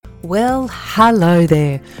Well, hello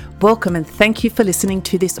there. Welcome and thank you for listening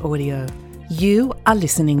to this audio. You are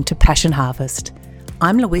listening to Passion Harvest.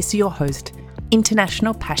 I'm Louisa, your host,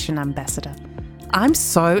 International Passion Ambassador. I'm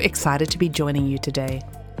so excited to be joining you today.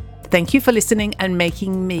 Thank you for listening and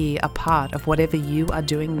making me a part of whatever you are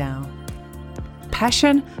doing now.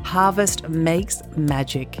 Passion Harvest makes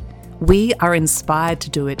magic. We are inspired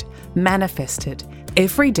to do it, manifest it.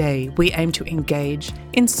 Every day we aim to engage,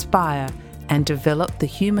 inspire, and develop the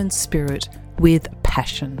human spirit with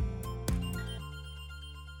passion.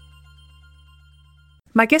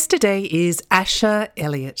 My guest today is Asha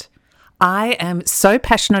Elliott. I am so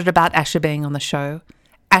passionate about Asha being on the show.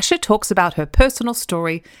 Asha talks about her personal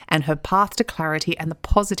story and her path to clarity and the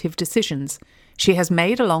positive decisions she has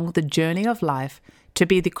made along the journey of life to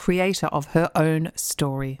be the creator of her own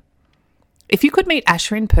story. If you could meet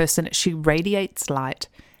Asha in person, she radiates light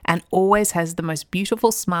and always has the most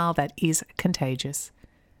beautiful smile that is contagious.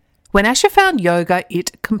 When Asha found yoga,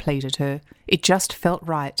 it completed her. It just felt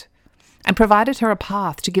right and provided her a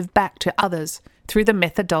path to give back to others through the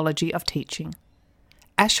methodology of teaching.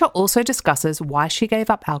 Asha also discusses why she gave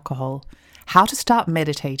up alcohol, how to start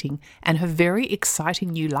meditating, and her very exciting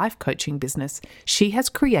new life coaching business she has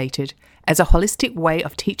created as a holistic way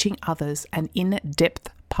of teaching others an in-depth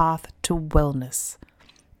path to wellness.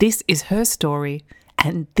 This is her story,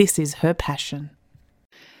 and this is her passion.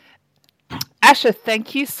 Asha,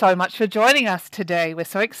 thank you so much for joining us today. We're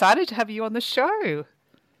so excited to have you on the show.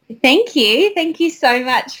 Thank you. Thank you so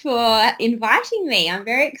much for inviting me. I'm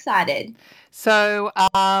very excited. So,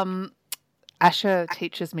 Asha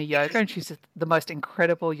teaches me yoga, and she's the most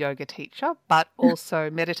incredible yoga teacher, but also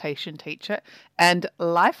meditation teacher and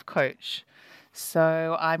life coach.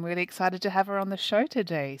 So I'm really excited to have her on the show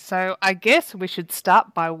today. So I guess we should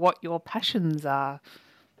start by what your passions are.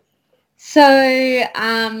 So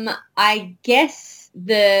I guess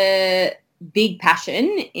the big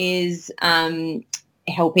passion is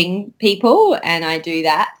helping people, and I do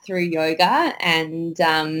that through yoga, and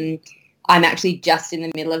I'm actually just in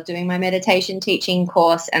the middle of doing my meditation teaching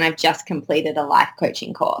course, and I've just completed a life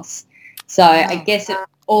coaching course. So I guess it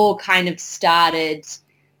all kind of started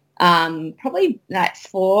probably like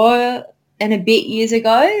 4 and a bit years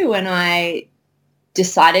ago when I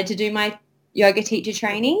decided to do my yoga teacher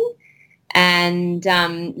training, and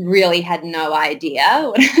really had no idea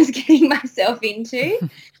what I was getting myself into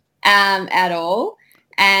at all.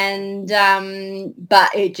 And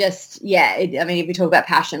but it just, if we talk about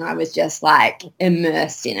passion, I was just like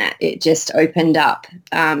immersed in it. It just opened up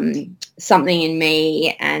something in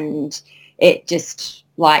me, and it just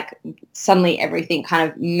like suddenly everything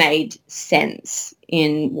kind of made sense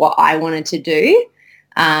in what I wanted to do.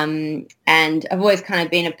 And I've always kind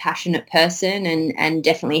of been a passionate person, and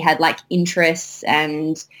definitely had like interests,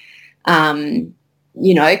 and kind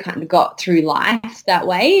of got through life that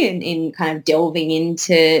way, and in kind of delving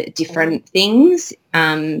into different things.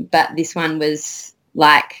 But this one was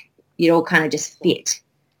like, it all kind of just fit.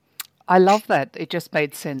 I love that. It just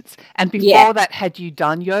made sense. And before that, had you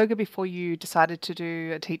done yoga before you decided to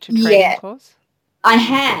do a teacher training course? I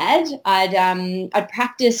had. I'd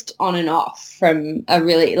practiced on and off from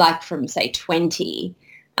say 20.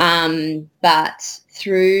 But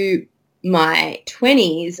through my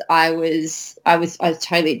 20s, I was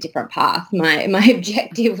totally a different path. My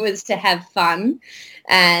objective was to have fun,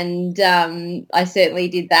 and I certainly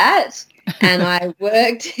did that. And I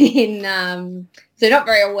worked in so not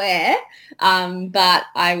very aware, but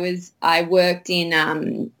I worked in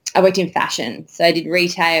fashion. So I did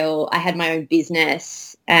retail. I had my own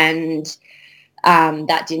business, and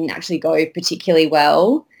that didn't actually go particularly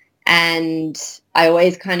well. And I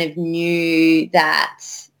always kind of knew that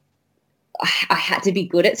I had to be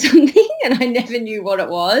good at something, and I never knew what it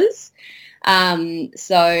was.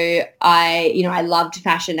 So I loved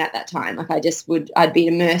fashion at that time. Like I'd be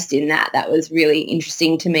immersed in that. That was really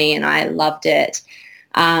interesting to me, and I loved it.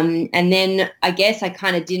 And then I guess I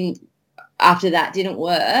kind of after that didn't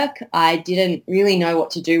work. I didn't really know what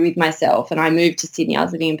to do with myself, and I moved to Sydney. I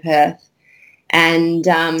was living in Perth, and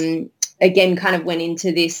again kind of went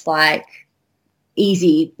into this like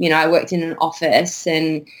easy, I worked in an office,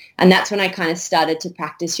 and that's when I kind of started to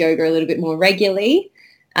practice yoga a little bit more regularly.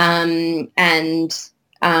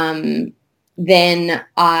 Then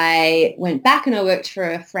I went back and I worked for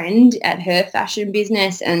a friend at her fashion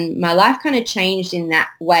business, and my life kind of changed in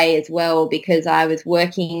that way as well, because I was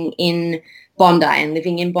working in Bondi and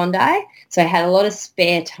living in Bondi. So I had a lot of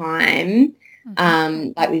spare time,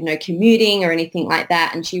 like with no commuting or anything like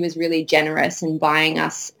that. And she was really generous in buying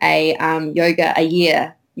us a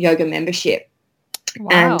year yoga membership.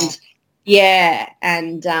 Wow.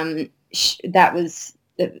 And that was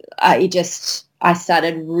I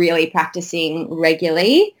started really practicing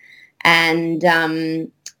regularly. And,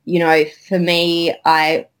 for me,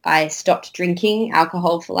 I stopped drinking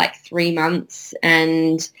alcohol for like 3 months,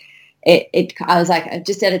 and I was like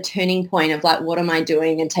just at a turning point of like, what am I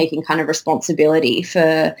doing, and taking kind of responsibility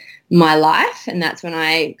for my life. And that's when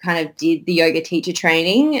I kind of did the yoga teacher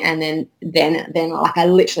training. And then like I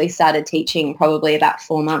literally started teaching probably about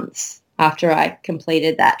 4 months after I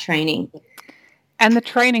completed that training. And the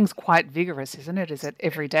training's quite vigorous, isn't it? Is it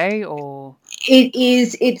every day or? It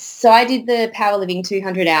is. So I did the Powerliving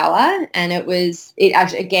 200 hour, and it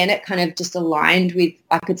actually, again, it kind of just aligned with,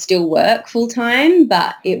 I could still work full time,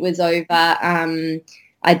 but it was over,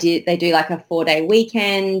 they do like a 4-day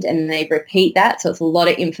weekend, and they repeat that. So it's a lot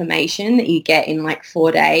of information that you get in like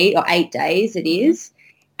 4 days or 8 days it is.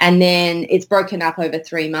 And then it's broken up over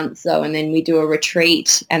 3 months though. And then we do a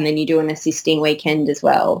retreat, and then you do an assisting weekend as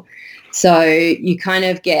well. So you kind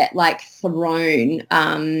of get like thrown,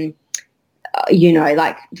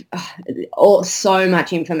 so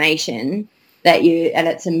much information and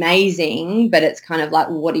it's amazing, but it's kind of like,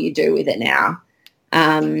 what do you do with it now?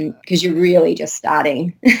 Because you're really just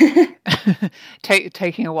starting.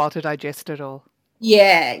 Taking a while to digest it all.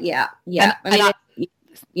 Yeah.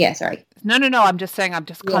 Sorry. No. I'm just saying,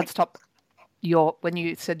 can't stop when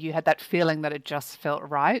you said you had that feeling that it just felt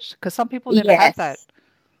right, because some people never have that.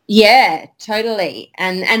 Yeah, totally.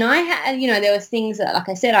 And I had, there was things that, like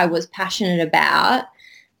I said, I was passionate about,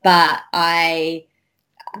 but I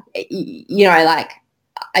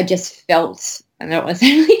just felt, I know it was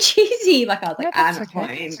really cheesy, like I was like, I'm at home,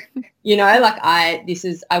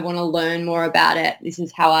 I want to learn more about it. This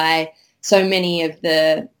is how so many of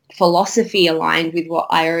the philosophy aligned with what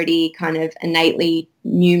I already kind of innately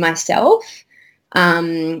knew myself.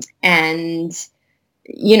 And,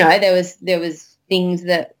 there was things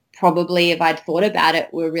that probably, if I'd thought about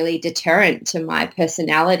it, were really deterrent to my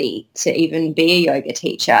personality to even be a yoga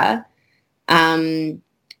teacher.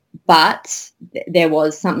 But there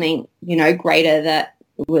was something, greater that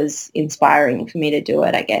was inspiring for me to do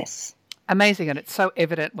it, I guess. Amazing. And it's so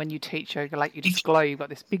evident when you teach yoga, like you just glow, you've got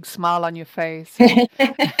this big smile on your face.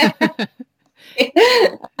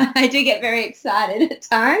 I do get very excited at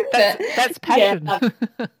times. That's passion.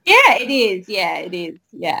 Yeah, it is. Yeah, it is.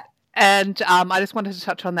 Yeah. And I just wanted to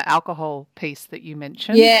touch on the alcohol piece that you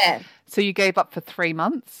mentioned. Yeah. So you gave up for 3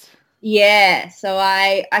 months? Yeah. So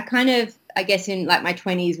I kind of, I guess in like my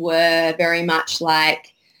 20s were very much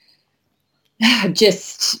like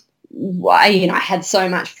just, I had so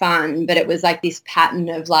much fun, but it was like this pattern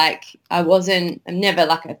of like, I've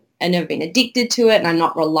never been addicted to it, and I'm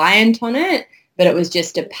not reliant on it, but it was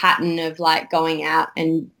just a pattern of like going out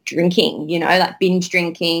and drinking, like binge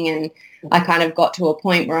drinking. And I kind of got to a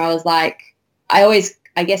point where I was like, I always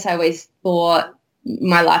thought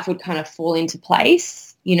my life would kind of fall into place,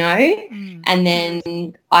 and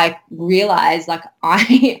then I realized like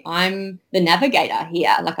I'm the navigator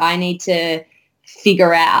here. Like I need to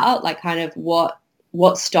figure out like kind of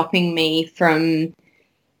what's stopping me from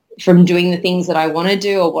doing the things that I want to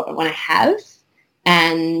do or what I want to have.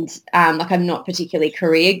 And like I'm not particularly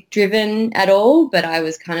career driven at all, but I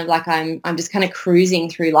was kind of like I'm just kind of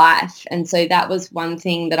cruising through life. And so that was one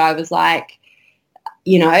thing that I was like,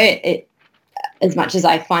 it as much as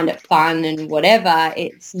I find it fun and whatever,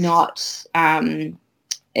 it's not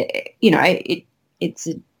it's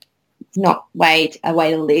not a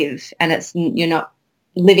way to live, and you're not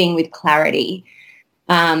living with clarity.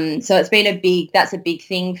 So it's been that's a big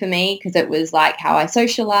thing for me, because it was like how I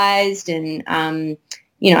socialized, and,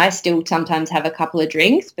 I still sometimes have a couple of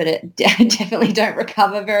drinks, but it definitely don't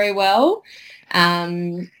recover very well.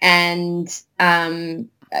 I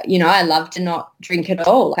love to not drink at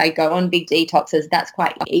all. I go on big detoxes. That's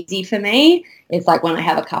quite easy for me. It's like when I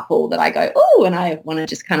have a couple that I go, oh, and I want to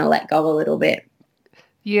just kind of let go a little bit.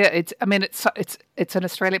 Yeah, it's an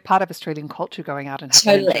part of Australian culture, going out and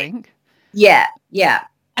having a drink. Yeah.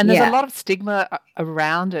 And there's a lot of stigma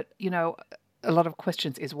around it, a lot of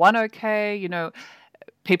questions. Is one okay?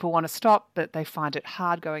 People want to stop, but they find it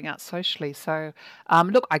hard going out socially. So,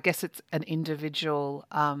 look, I guess it's an individual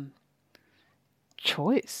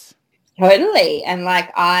choice. Totally. And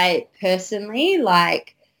like I personally,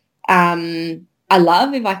 like, I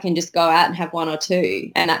love if I can just go out and have one or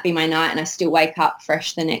two and that be my night, and I still wake up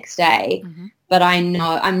fresh the next day. Mm-hmm. But I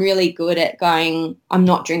know I'm really good at going, I'm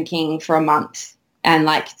not drinking for a month and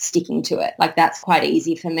like sticking to it. Like that's quite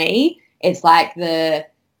easy for me. It's like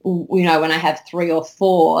when I have 3 or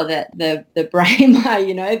 4 that the brain,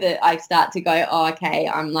 that I start to go, oh, okay,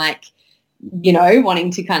 I'm like,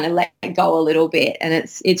 wanting to kind of let go a little bit. And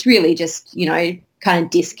it's really just, kind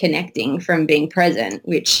of disconnecting from being present,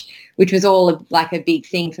 which was all like a big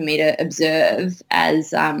thing for me to observe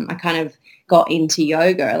as I kind of got into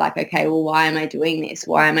yoga. Like, okay, well, why am I doing this?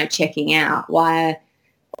 Why am I checking out?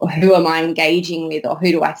 Who am I engaging with, or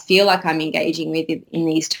who do I feel like I'm engaging with in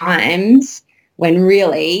these times when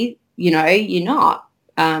really, you're not.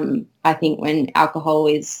 I think when alcohol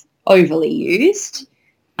is overly used.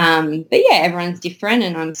 But yeah, everyone's different,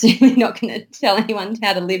 and I'm certainly not going to tell anyone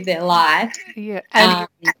how to live their life. Yeah. And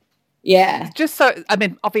yeah. Just so, I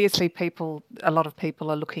mean, obviously a lot of people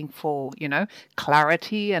are looking for,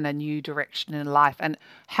 clarity and a new direction in life. And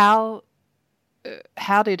how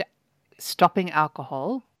did stopping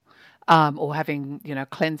alcohol or having,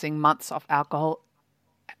 cleansing months of alcohol,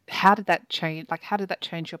 how did that change? Like, how did that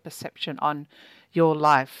change your perception on your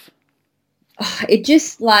life? It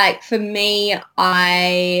just, like, for me,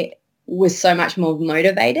 I was so much more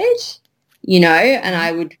motivated, and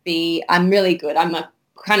I'm really good. I'm a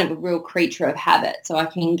kind of a real creature of habit. So I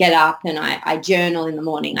can get up and I journal in the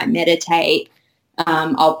morning, I meditate,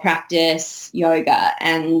 I'll practice yoga,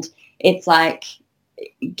 and it's like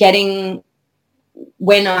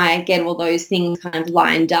when I get all those things kind of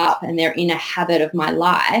lined up and they're in a habit of my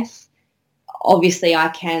life, obviously I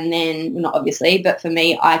can then, well, not obviously, but for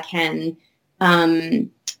me, I can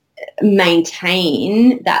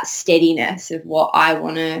maintain that steadiness of what I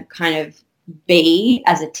want to kind of be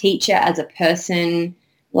as a teacher, as a person.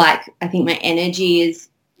 Like, I think my energy is,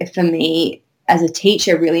 for me as a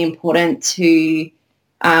teacher, really important to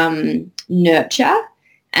nurture.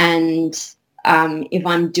 And if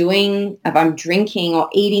I'm drinking or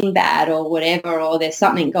eating bad or whatever, or there's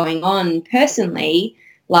something going on personally,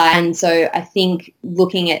 and so I think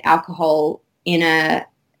looking at alcohol in a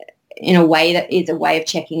way that is a way of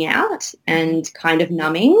checking out and kind of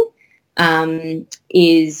numbing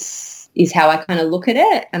is how I kind of look at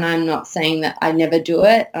it. And I'm not saying that I never do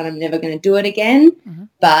it and I'm never going to do it again,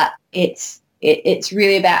 but it's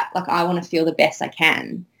really about, like, I want to feel the best I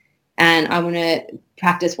can, and I want to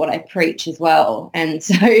practice what I preach as well. And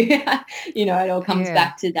so, it all comes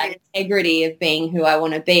back to that integrity of being who I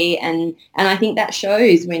want to be. And I think that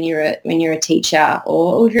shows when you're a teacher,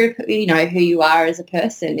 or who you are as a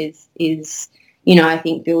person is I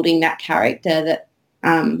think building that character that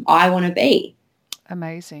I want to be.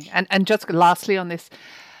 Amazing. And just lastly on this,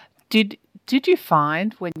 did you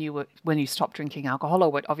find when you stopped drinking alcohol,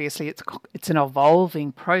 or obviously it's an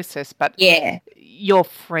evolving process, but yeah, your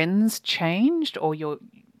friends changed, or your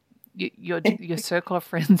circle of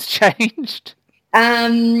friends changed?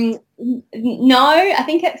 No, I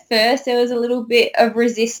think at first there was a little bit of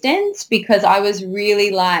resistance, because I was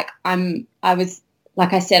really like I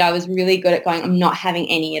said, I was really good at going, I'm not having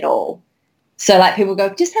any at all. So, like, people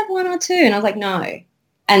go, just have one or two. And I was like, no.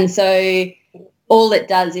 And so all it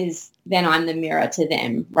does is then I'm the mirror to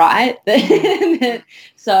them, right? But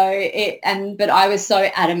I was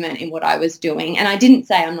so adamant in what I was doing. And I didn't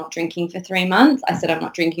say I'm not drinking for 3 months. I said I'm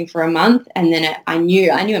not drinking for a month. And then I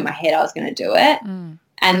knew in my head I was going to do it. And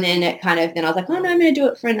then then I was like, oh, no, I'm going to do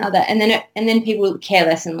it for another. And then people would care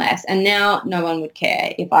less and less. And now no one would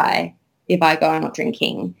care if I go, I'm not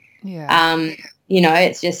drinking. Yeah.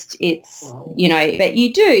 But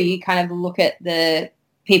you kind of look at the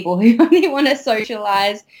people who only want to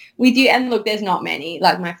socialize with you. And look, there's not many,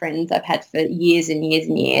 like my friends I've had for years and years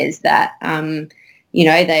and years that,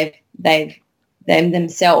 they've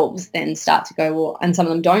themselves then start to go, well, and some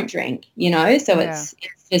of them don't drink, so it's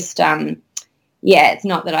just, it's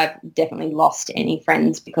not that I've definitely lost any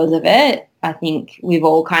friends because of it. I think we've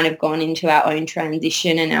all kind of gone into our own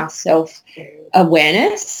transition and our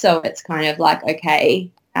self-awareness. So it's kind of like,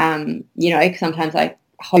 okay, sometimes I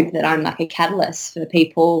hope that I'm like a catalyst for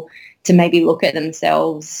people to maybe look at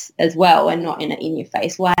themselves as well, and not in an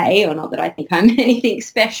in-your-face way, or not that I think I'm anything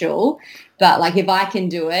special, but like if I can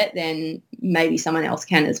do it, then maybe someone else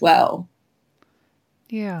can as well.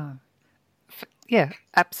 Yeah. Yeah,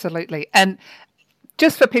 absolutely. And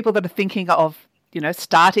just for people that are thinking of,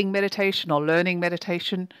 starting meditation or learning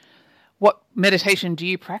meditation, what meditation do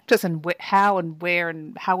you practice, and how and where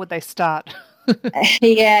and how would they start?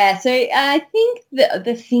 Yeah, so I think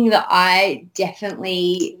the thing that I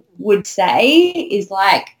definitely would say is,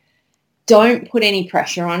 like, don't put any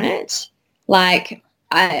pressure on it. Like,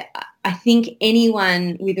 I think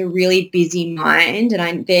anyone with a really busy mind,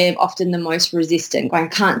 and they're often the most resistant, going, I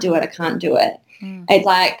can't do it. It's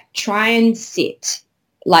like, try and sit,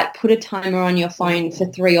 like put a timer on your phone for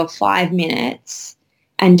 3 or 5 minutes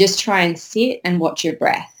and just try and sit and watch your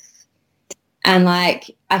breath. And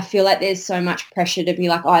like, I feel like there's so much pressure to be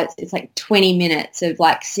like, oh, it's like 20 minutes of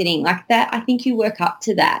like sitting like that. I think you work up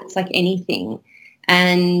to that. It's like anything.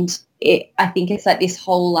 And I think it's like this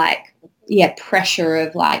whole like, pressure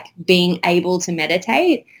of like being able to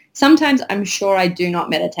meditate. Sometimes I'm sure I do not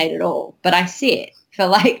meditate at all, but I sit for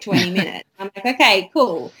like 20 minutes. I'm like, okay,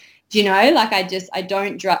 cool. Do you know, like I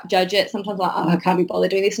don't judge it. Sometimes I'm like, oh, I can't be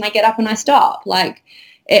bothered doing this. And I get up and I stop. Like,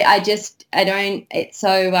 I don't, it's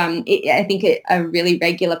so, I think a really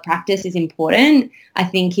regular practice is important. I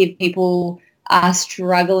think if people are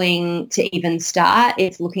struggling to even start,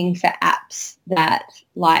 it's looking for apps that,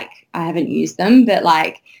 like, I haven't used them, but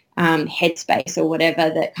like Headspace or whatever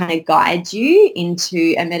that kind of guides you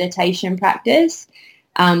into a meditation practice.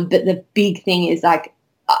 But the big thing is like,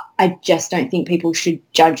 I just don't think people should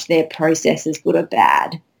judge their process as good or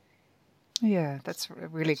bad. Yeah, that's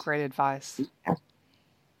really great advice.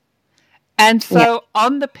 And so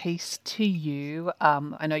on the piece to you,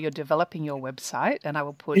 I know you're developing your website, and I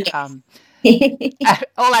will put all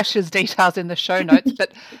Ash's details in the show notes,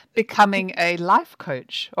 but becoming a life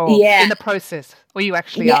coach or in the process, or you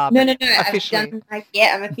actually are. No. Officially.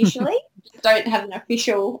 I'm officially. Don't have an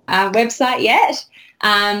official website yet.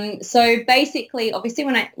 So basically,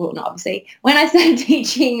 when I started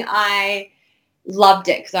teaching, I loved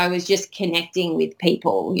it because I was just connecting with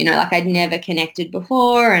people, you know, like I'd never connected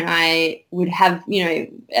before. And I would have, you know,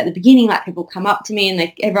 at the beginning, like people come up to me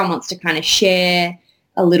and everyone wants to kind of share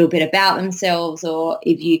a little bit about themselves, or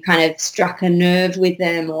if you kind of struck a nerve with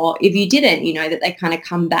them, or if you didn't, you know, that they kind of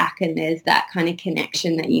come back and there's that kind of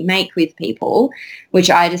connection that you make with people, which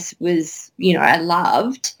I just was, you know, I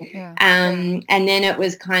loved. Yeah. And then it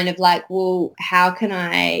was kind of like, well, how can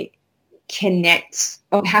I connect,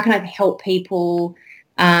 or how can I help people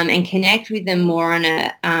and connect with them more on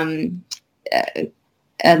a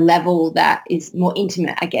level that is more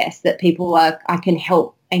intimate, I guess, that people I can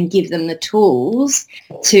help and give them the tools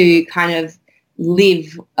to kind of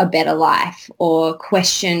live a better life or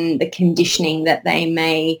question the conditioning that they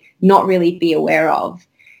may not really be aware of.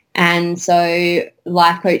 And so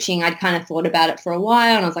life coaching, I'd kind of thought about it for a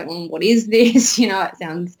while and I was like, what is this? You know, it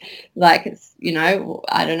sounds like it's, you know,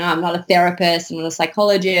 I don't know, I'm not a therapist, I'm not a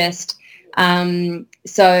psychologist.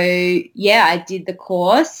 So yeah, I did the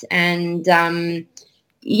course and I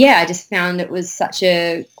just found it was such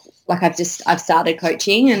a, like I've started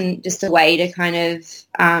coaching and just a way to kind of,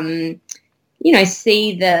 you know,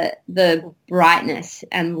 see the brightness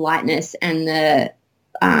and lightness and the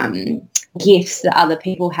gifts that other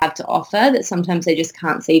people have to offer that sometimes they just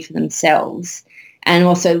can't see for themselves. And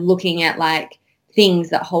also looking at like things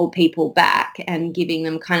that hold people back and giving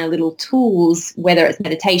them kind of little tools, whether it's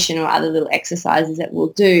meditation or other little exercises that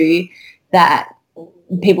we'll do, that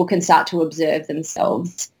people can start to observe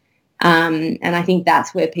themselves. And I think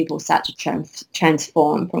that's where people start to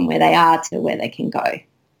transform from where they are to where they can go.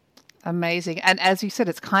 Amazing. And as you said,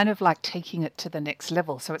 it's kind of like taking it to the next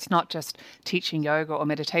level. So it's not just teaching yoga or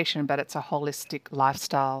meditation, but it's a holistic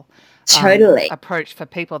lifestyle approach for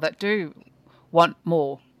people that do want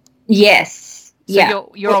more. Yes.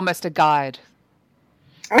 So you're almost a guide.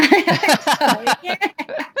 I hope,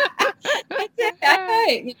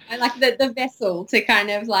 you know, like the vessel to kind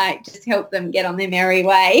of like just help them get on their merry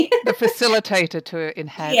way. The facilitator to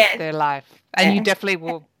enhance their life. And you definitely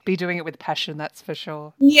will be doing it with passion, that's for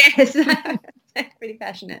sure. Yes. Pretty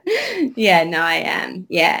passionate. Yeah, no, I am.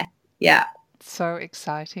 Yeah. So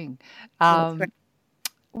exciting.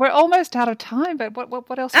 We're almost out of time, but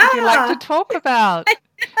what else would you like to talk about?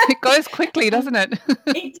 It goes quickly, doesn't it?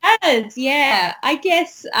 It does, yeah. I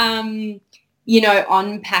guess, you know,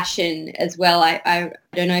 on passion as well, I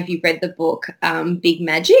don't know if you've read the book Big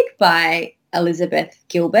Magic by Elizabeth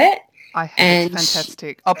Gilbert. I think it's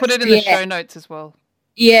fantastic. I'll put it in the show notes as well.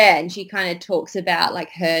 Yeah, and she kind of talks about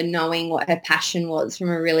like her knowing what her passion was from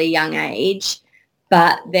a really young age,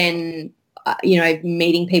 but then, you know,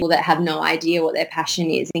 meeting people that have no idea what their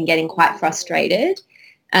passion is and getting quite frustrated.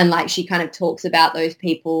 And like she kind of talks about those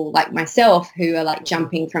people like myself who are like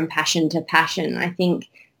jumping from passion to passion. I think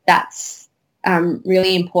that's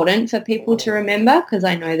really important for people to remember, because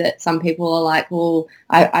I know that some people are like, well,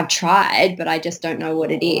 I've tried, but I just don't know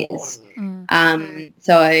what it is. And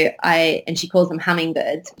she calls them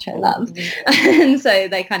hummingbirds, which I love. And so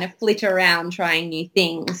they kind of flit around trying new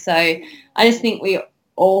things. So I just think we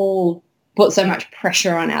all put so much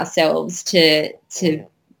pressure on ourselves to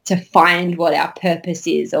find what our purpose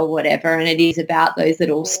is or whatever. And it is about those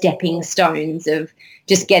little stepping stones of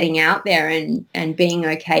just getting out there and being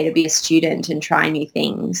okay to be a student and try new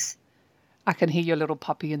things. I can hear your little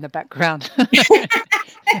puppy in the background.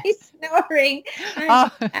 He's snoring. Oh,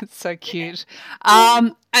 it's so cute.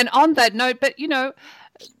 And on that note, but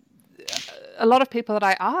a lot of people that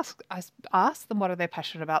I ask them what are they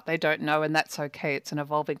passionate about, they don't know, and that's okay. It's an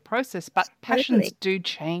evolving process, but passions do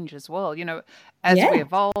change as well, as we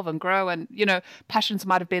evolve and grow, and passions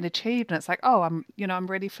might have been achieved and it's like, oh, I'm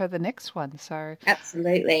ready for the next one. So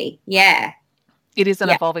absolutely. Yeah. It is an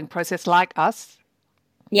evolving process like us.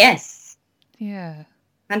 Yes. Yeah.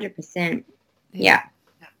 100%. Yeah.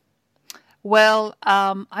 Well,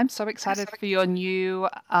 I'm so excited for your new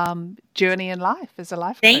journey in life as a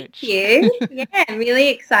life coach. Thank you. Yeah, I'm really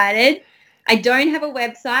excited. I don't have a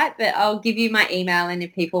website, but I'll give you my email, and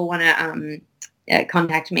if people want to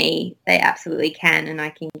contact me, they absolutely can, and I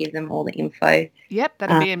can give them all the info. Yep,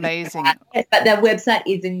 that'd be amazing. But the website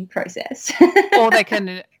is in process. Or they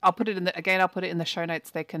can, I'll put it in the show notes.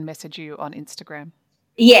 They can message you on Instagram.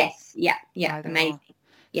 Yes. Yeah. Amazing.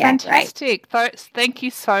 Yeah, fantastic. Great. Thank you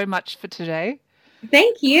so much for today.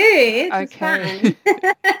 Thank you. It's fun.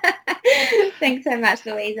 Thanks so much,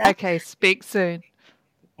 Louisa. Okay, speak soon.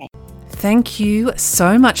 Okay. Thank you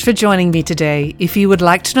so much for joining me today. If you would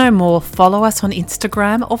like to know more, follow us on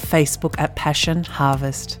Instagram or Facebook at Passion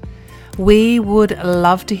Harvest. We would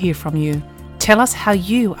love to hear from you. Tell us how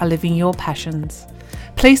you are living your passions.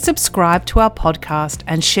 Please subscribe to our podcast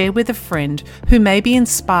and share with a friend who may be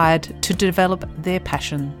inspired to develop their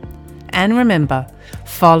passion. And remember,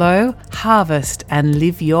 follow, harvest, and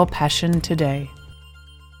live your passion today.